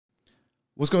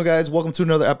What's going on, guys? Welcome to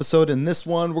another episode. In this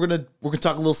one, we're gonna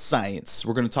talk a little science.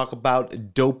 We're gonna talk about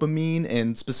dopamine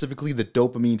and specifically the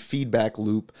dopamine feedback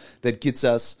loop that gets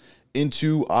us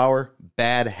into our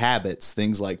bad habits.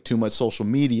 Things like too much social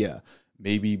media,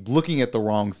 maybe looking at the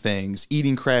wrong things,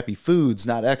 eating crappy foods,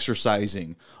 not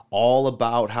exercising. All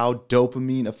about how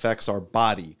dopamine affects our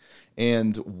body.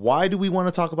 And why do we want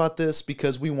to talk about this?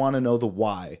 Because we want to know the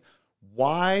why.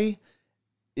 Why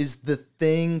is the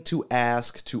thing to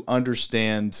ask to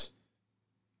understand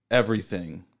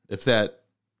everything. I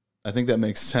think that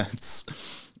makes sense.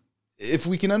 If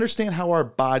we can understand how our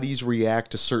bodies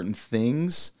react to certain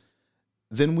things,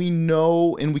 then we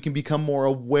know and we can become more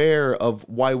aware of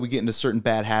why we get into certain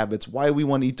bad habits, why we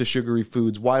want to eat the sugary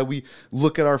foods, why we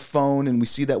look at our phone and we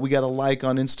see that we got a like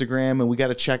on Instagram and we got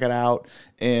to check it out,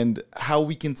 and how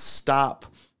we can stop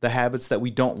the habits that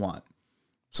we don't want.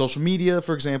 Social media,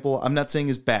 for example, I'm not saying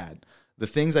is bad. The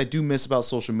things I do miss about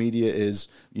social media is,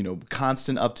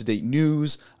 constant up-to-date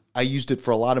news. I used it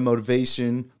for a lot of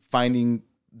motivation, finding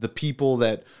the people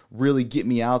that really get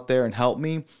me out there and help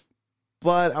me.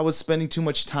 But I was spending too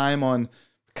much time on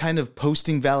kind of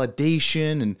posting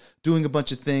validation and doing a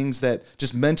bunch of things that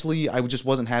just mentally I just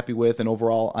wasn't happy with. And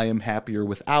overall, I am happier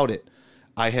without it.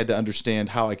 I had to understand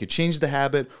how I could change the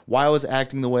habit, why I was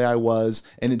acting the way I was,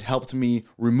 and it helped me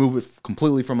remove it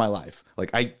completely from my life.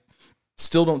 Like, I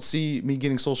still don't see me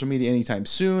getting social media anytime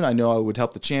soon. I know I would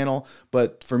help the channel,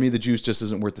 but for me, the juice just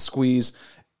isn't worth the squeeze.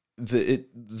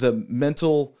 The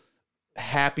mental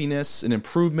happiness and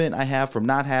improvement I have from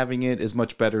not having it is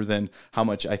much better than how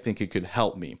much I think it could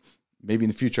help me. Maybe in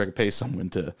the future I could pay someone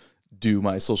to do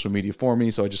my social media for me,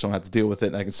 so I just don't have to deal with it,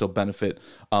 and I can still benefit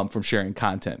from sharing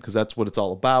content, because that's what it's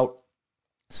all about.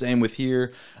 Same with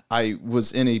here. I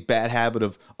was in a bad habit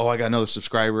of, I got another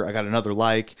subscriber, I got another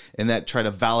like, and that try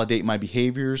to validate my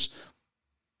behaviors.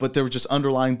 But there were just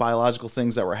underlying biological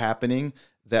things that were happening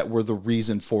that were the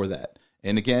reason for that.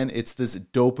 And again, it's this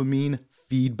dopamine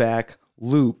feedback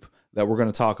loop that we're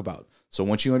going to talk about. So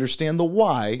once you understand the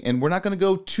why, and we're not going to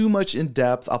go too much in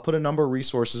depth, I'll put a number of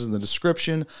resources in the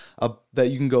description that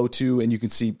you can go to, and you can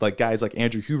see like guys like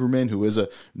Andrew Huberman, who is a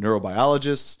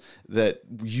neurobiologist, that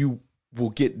you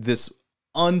will get this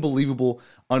unbelievable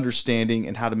understanding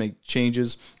and how to make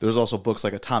changes. There's also books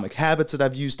like Atomic Habits that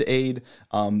I've used to aid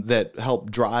that help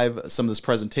drive some of this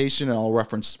presentation, and I'll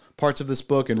reference parts of this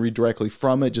book and read directly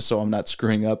from it just so I'm not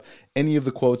screwing up any of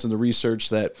the quotes and the research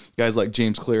that guys like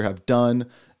James Clear have done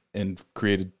and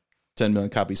created 10 million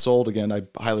copies sold. Again, I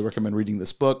highly recommend reading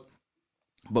this book.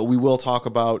 But we will talk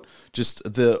about just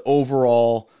the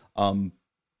overall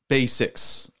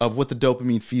basics of what the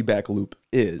dopamine feedback loop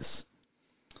is.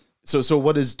 So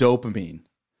what is dopamine?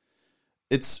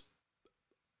 It's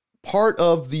part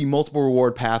of the multiple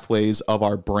reward pathways of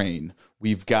our brain.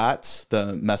 We've got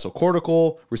the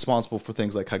mesocortical, responsible for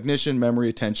things like cognition, memory,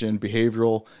 attention,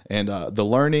 behavioral, and the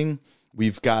learning.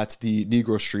 We've got the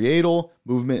nigrostriatal,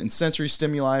 movement and sensory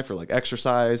stimuli for like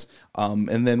exercise.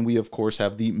 And then we, of course,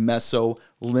 have the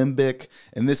mesolimbic.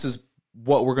 And this is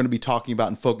what we're going to be talking about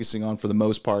and focusing on for the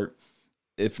most part,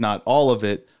 if not all of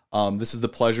it. This is the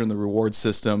pleasure and the reward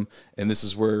system. And this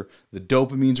is where the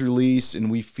dopamine's released and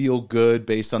we feel good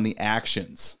based on the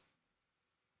actions.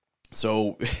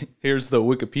 So here's the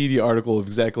Wikipedia article of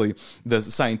exactly the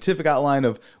scientific outline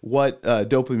of what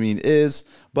dopamine is.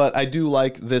 But I do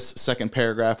like this second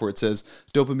paragraph where it says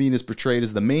dopamine is portrayed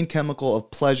as the main chemical of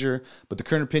pleasure, but the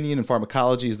current opinion in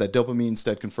pharmacology is that dopamine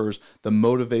instead confers the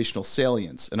motivational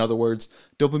salience. In other words,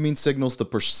 dopamine signals the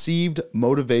perceived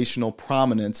motivational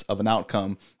prominence of an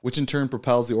outcome, which in turn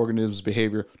propels the organism's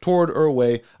behavior toward or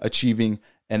away achieving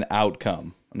an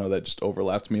outcome. I know that just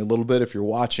overlapped me a little bit if you're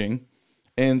watching.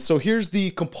 And so here's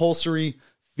the compulsory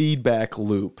feedback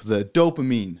loop, the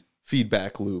dopamine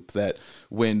feedback loop, that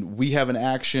when we have an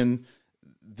action,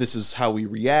 this is how we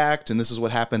react, and this is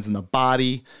what happens in the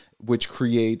body, which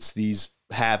creates these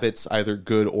habits, either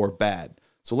good or bad.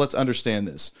 So let's understand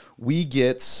this. We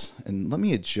get, and let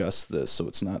me adjust this so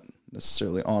it's not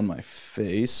necessarily on my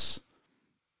face.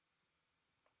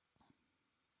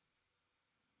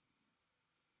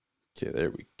 Okay,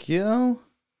 there we go.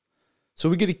 So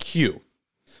we get a cue.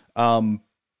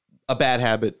 A bad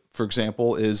habit, for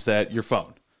example, is that your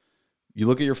phone. You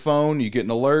look at your phone, you get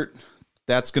an alert.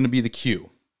 That's going to be the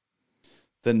cue.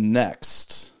 The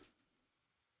next,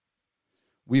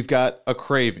 we've got a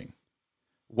craving.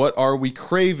 What are we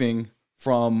craving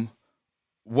from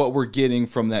what we're getting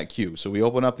from that cue? So we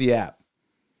open up the app.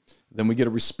 Then we get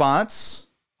a response.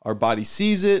 Our body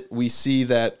sees it. We see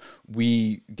that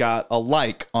we got a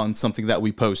like on something that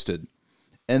we posted.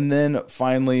 And then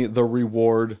finally, the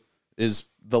reward is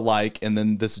the like, and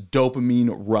then this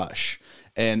dopamine rush.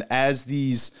 And as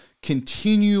these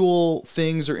continual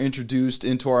things are introduced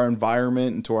into our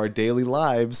environment, into our daily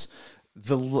lives,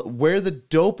 where the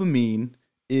dopamine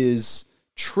is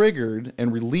triggered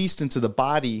and released into the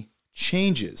body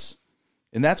changes.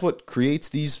 And that's what creates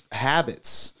these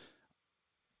habits.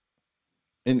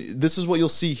 And this is what you'll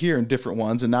see here in different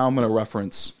ones. And now I'm going to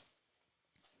reference.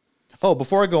 Oh,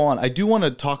 before I go on, I do want to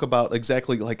talk about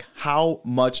exactly like how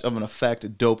much of an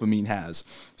effect dopamine has.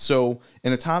 So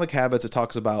in Atomic Habits, it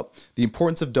talks about the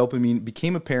importance of dopamine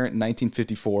became apparent in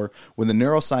 1954 when the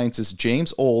neuroscientists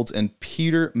James Olds and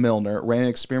Peter Milner ran an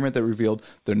experiment that revealed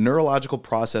the neurological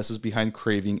processes behind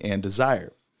craving and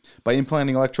desire. By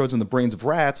implanting electrodes in the brains of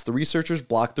rats, the researchers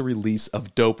blocked the release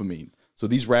of dopamine. So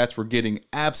these rats were getting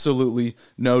absolutely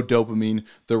no dopamine.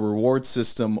 The reward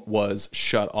system was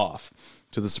shut off.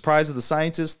 To the surprise of the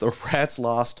scientists, the rats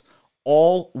lost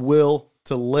all will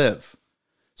to live.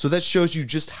 So that shows you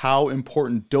just how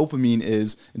important dopamine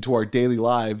is into our daily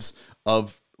lives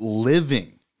of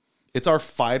living. It's our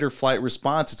fight or flight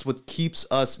response. It's what keeps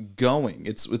us going.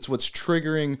 It's what's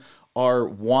triggering our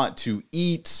want to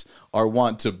eat, our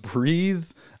want to breathe,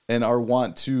 and our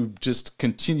want to just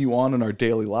continue on in our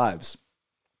daily lives.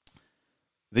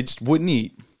 They just wouldn't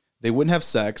eat. They wouldn't have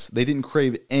sex. They didn't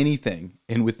crave anything.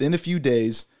 And within a few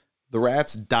days, the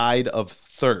rats died of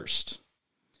thirst.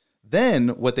 Then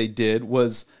what they did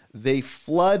was they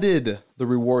flooded the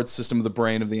reward system of the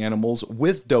brain of the animals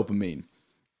with dopamine.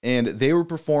 And they were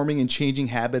performing and changing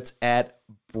habits at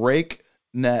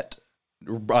breakneck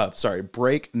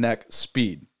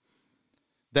speed.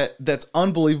 That's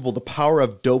unbelievable, the power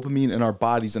of dopamine in our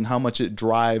bodies and how much it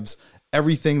drives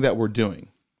everything that we're doing.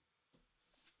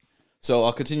 So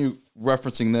I'll continue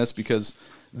referencing this because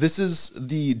this is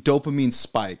the dopamine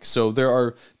spike. So there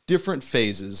are different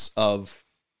phases of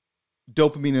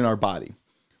dopamine in our body.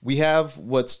 We have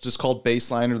what's just called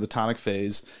baseline or the tonic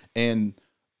phase. And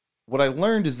what I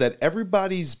learned is that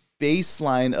everybody's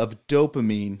baseline of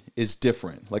dopamine is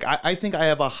different. Like I think I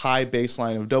have a high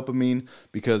baseline of dopamine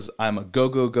because I'm a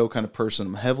go kind of person.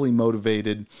 I'm heavily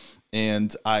motivated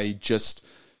and I just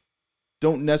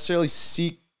don't necessarily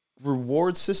seek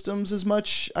reward systems as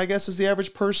much, I guess, as the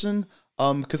average person.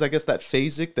 Because I guess that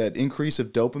phasic, that increase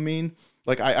of dopamine,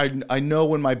 like I know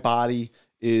when my body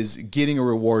is getting a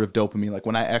reward of dopamine, like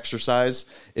when I exercise,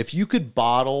 if you could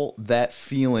bottle that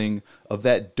feeling of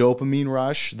that dopamine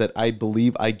rush that I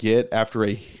believe I get after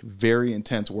a very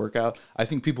intense workout, I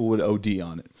think people would OD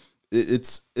on it.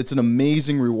 It's an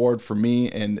amazing reward for me,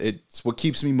 and it's what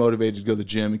keeps me motivated to go to the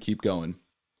gym and keep going.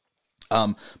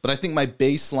 But I think my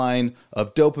baseline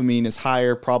of dopamine is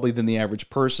higher probably than the average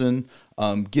person,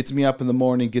 gets me up in the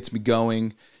morning, gets me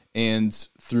going, and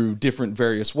through different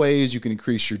various ways, you can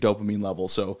increase your dopamine level.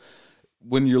 So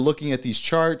when you're looking at these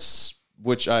charts,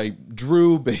 which I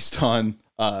drew based on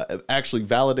actually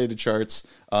validated charts,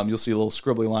 you'll see a little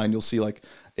scribbly line. You'll see like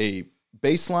a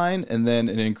baseline and then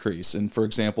an increase. And for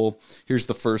example, here's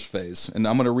the first phase. And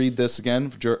I'm going to read this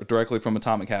again directly from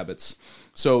Atomic Habits.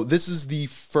 So this is the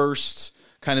first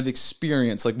kind of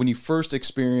experience, like when you first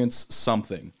experience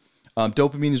something.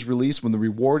 Dopamine is released when the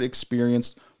reward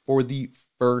experienced for the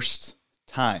first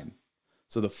time.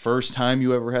 So the first time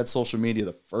you ever had social media,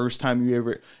 the first time you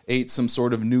ever ate some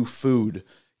sort of new food,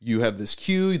 you have this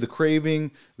cue, the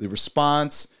craving, the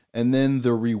response, and then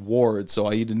the reward. So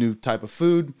I eat a new type of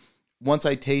food. Once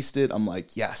I taste it, I'm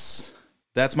like, yes,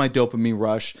 that's my dopamine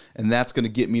rush, and that's going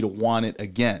to get me to want it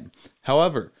again.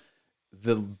 However,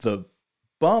 the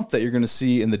bump that you're going to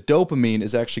see in the dopamine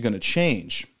is actually going to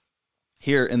change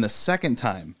here in the second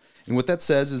time. And what that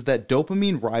says is that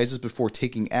dopamine rises before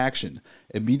taking action.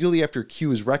 Immediately after a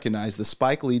cue is recognized, the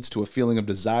spike leads to a feeling of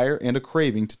desire and a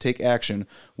craving to take action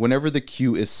whenever the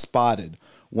cue is spotted.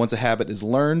 Once a habit is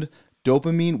learned,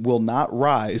 dopamine will not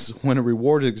rise when a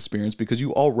reward is experienced because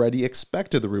you already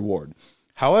expected the reward.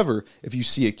 However, if you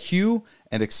see a cue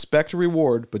and expect a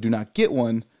reward but do not get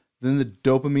one, then the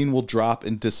dopamine will drop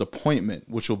in disappointment,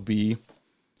 which will be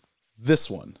this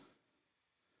one.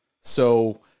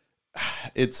 So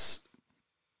it's,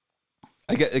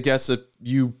 I guess if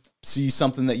you see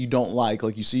something that you don't like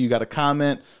you see you got a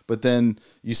comment, but then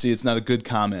you see it's not a good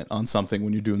comment on something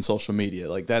when you're doing social media.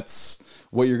 Like that's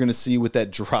what you're going to see with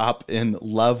that drop in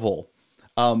level.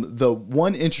 The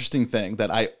one interesting thing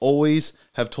that I always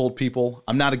have told people,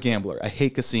 I'm not a gambler, I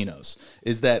hate casinos,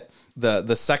 is that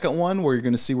the second one where you're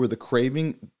going to see where the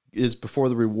craving is before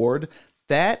the reward,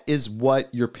 That is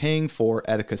what you're paying for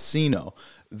at a casino.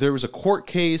 There was a court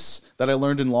case that I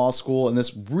learned in law school, and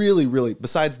this really,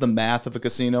 besides the math of a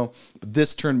casino, but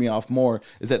this turned me off more,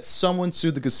 is that someone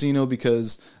sued the casino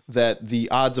because that the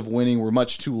odds of winning were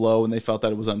much too low and they felt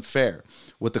that it was unfair.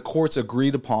 What the courts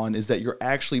agreed upon is that you're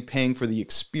actually paying for the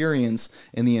experience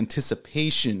and the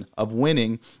anticipation of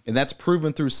winning, and that's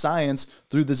proven through science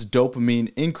through this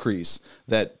dopamine increase,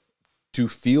 that to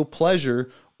feel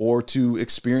pleasure or to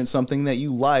experience something that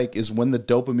you like is when the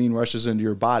dopamine rushes into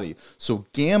your body. So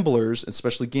gamblers,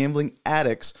 especially gambling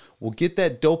addicts, will get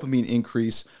that dopamine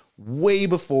increase way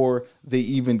before they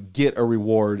even get a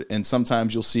reward. And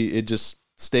sometimes you'll see it just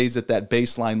stays at that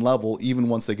baseline level even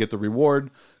once they get the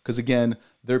reward, because again,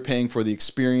 they're paying for the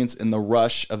experience and the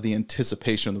rush of the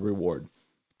anticipation of the reward.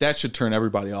 That should turn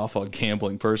everybody off on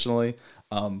gambling personally.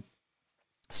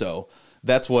 So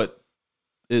that's what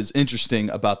is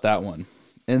interesting about that one.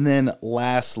 And then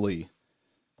lastly,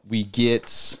 we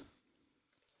get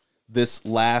this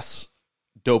last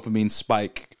dopamine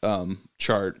spike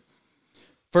chart.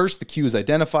 First, the cue is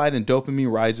identified and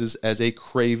dopamine rises as a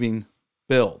craving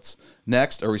builds.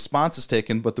 Next, a response is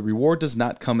taken, but the reward does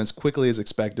not come as quickly as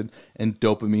expected and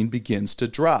dopamine begins to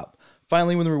drop.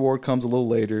 Finally, when the reward comes a little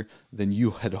later than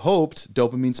you had hoped,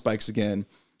 dopamine spikes again.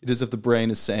 It is as if the brain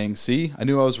is saying, see, I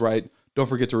knew I was right. Don't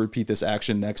forget to repeat this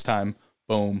action next time.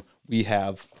 Boom, we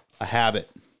have a habit.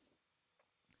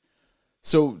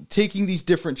 So taking these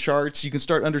different charts, you can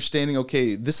start understanding,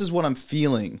 okay, this is what I'm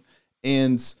feeling.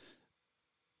 And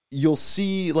you'll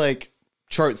see like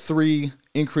chart 3,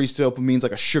 increased dopamine's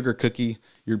like a sugar cookie.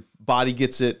 Your body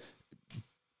gets it,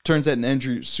 turns that into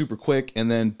energy super quick, and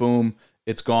then boom,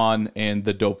 it's gone, and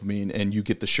the dopamine, and you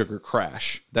get the sugar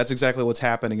crash. That's exactly what's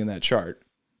happening in that chart.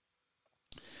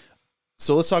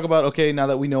 So let's talk about, okay, now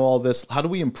that we know all this, how do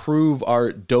we improve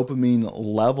our dopamine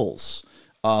levels?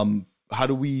 How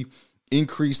do we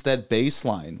increase that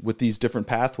baseline with these different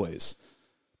pathways?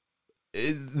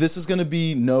 This is going to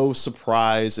be no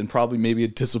surprise and probably maybe a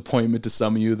disappointment to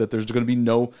some of you that there's going to be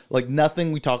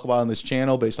nothing we talk about on this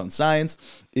channel based on science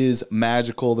is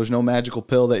magical. There's no magical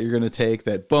pill that you're going to take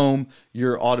that, boom,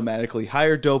 you're automatically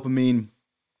higher dopamine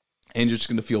and you're just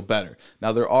going to feel better.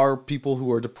 Now, there are people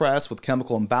who are depressed with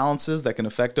chemical imbalances that can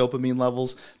affect dopamine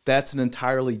levels. That's an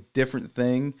entirely different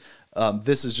thing.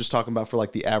 This is just talking about for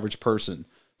like the average person.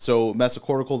 So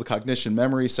mesocortical, the cognition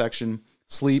memory section,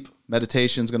 sleep,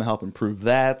 meditation is going to help improve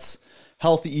that.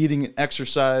 Healthy eating and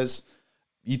exercise.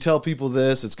 You tell people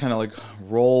this, it's kind of like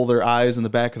roll their eyes in the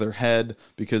back of their head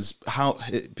because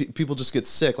people just get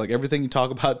sick. Like everything you talk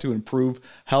about to improve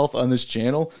health on this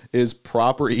channel is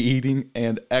proper eating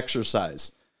and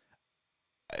exercise.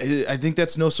 I think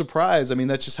that's no surprise. I mean,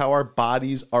 that's just how our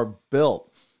bodies are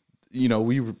built. You know,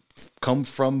 we come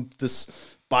from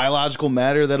this biological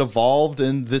matter that evolved,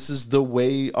 and this is the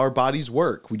way our bodies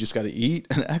work. We just got to eat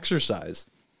and exercise.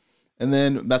 And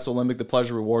then mesolimbic, the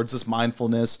pleasure rewards, this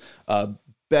mindfulness,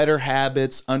 better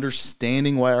habits,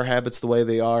 understanding why our habits the way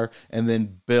they are, and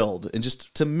then build. And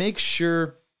just to make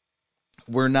sure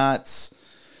we're not,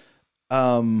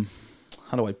 how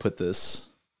do I put this?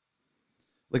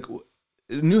 Like,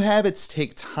 new habits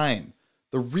take time.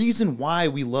 The reason why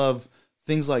we love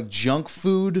things like junk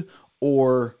food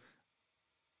or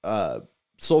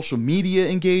social media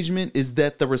engagement is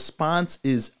that the response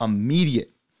is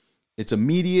immediate. It's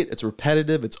immediate, it's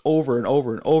repetitive, it's over and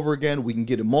over and over again. We can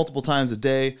get it multiple times a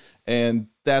day, and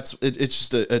it's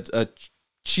just a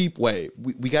cheap way.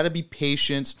 We got to be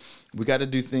patient. We got to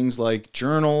do things like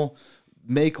journal,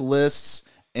 make lists,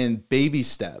 and baby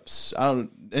steps.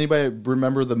 Anybody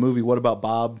remember the movie What About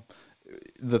Bob?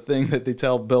 The thing that they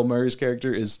tell Bill Murray's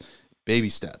character is baby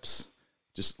steps.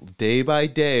 Just day by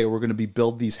day, we're going to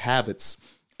build these habits.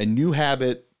 A new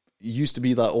habit used to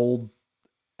be the old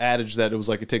adage that it was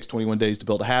like it takes 21 days to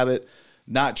build a habit.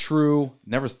 Not true.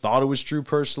 Never thought it was true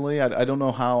personally. I don't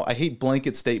know how. I hate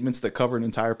blanket statements that cover an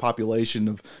entire population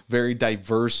of very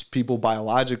diverse people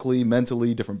biologically,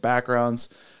 mentally, different backgrounds.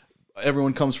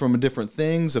 Everyone comes from different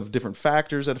things, of different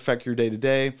factors that affect your day to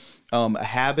day. A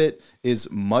habit is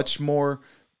much more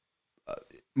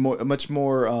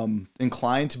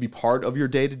inclined to be part of your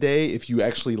day to day if you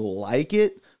actually like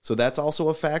it. So that's also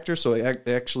a factor. So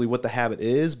actually what the habit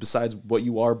is, besides what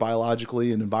you are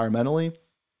biologically and environmentally,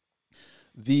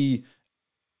 the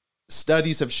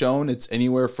studies have shown it's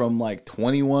anywhere from like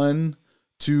 21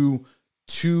 to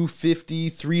 250,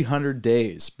 300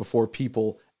 days before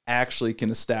people actually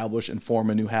can establish and form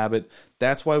a new habit.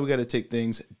 That's why we got to take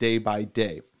things day by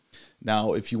day.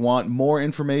 Now, if you want more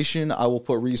information, I will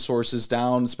put resources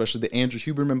down, especially the Andrew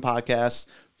Huberman podcast,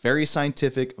 very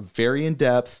scientific, very in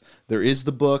depth. There is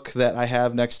the book that I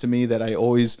have next to me that I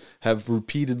always have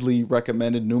repeatedly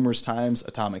recommended numerous times,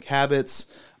 Atomic Habits.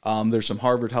 There's some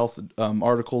Harvard Health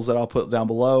articles that I'll put down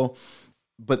below.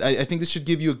 But I think this should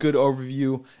give you a good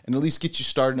overview and at least get you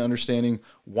started in understanding,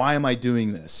 why am I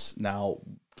doing this? Now,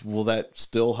 will that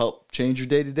still help change your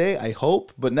day to day? I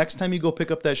hope. But next time you go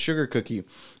pick up that sugar cookie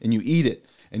and you eat it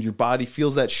and your body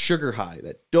feels that sugar high,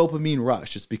 that dopamine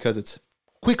rush, it's because it's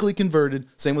quickly converted.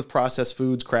 Same with processed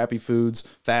foods, crappy foods,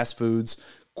 fast foods,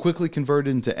 quickly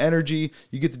converted into energy.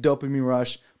 You get the dopamine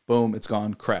rush, boom, it's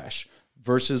gone, crash.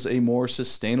 Versus a more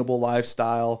sustainable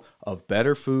lifestyle of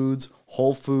better foods,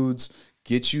 whole foods,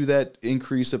 get you that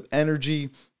increase of energy,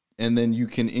 and then you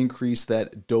can increase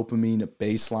that dopamine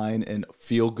baseline and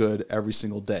feel good every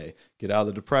single day. Get out of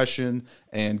the depression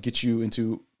and get you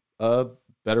into a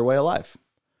better way of life.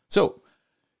 So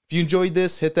if you enjoyed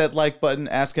this, hit that like button,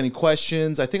 ask any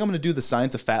questions. I think I'm going to do the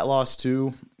science of fat loss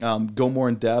too, go more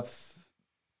in depth,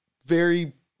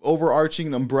 very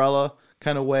overarching umbrella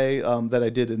kind of way that I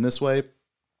did in this way.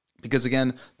 Because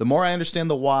again, the more I understand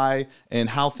the why and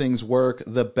how things work,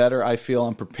 the better I feel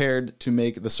I'm prepared to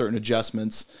make the certain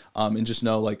adjustments, and just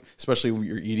know, like, especially when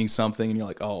you're eating something and you're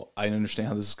like, oh, I understand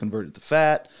how this is converted to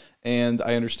fat and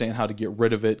I understand how to get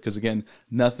rid of it. Because again,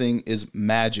 nothing is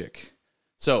magic.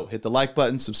 So hit the like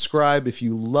button, subscribe if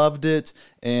you loved it,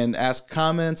 and ask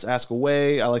comments, ask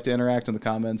away. I like to interact in the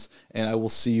comments, and I will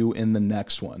see you in the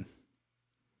next one.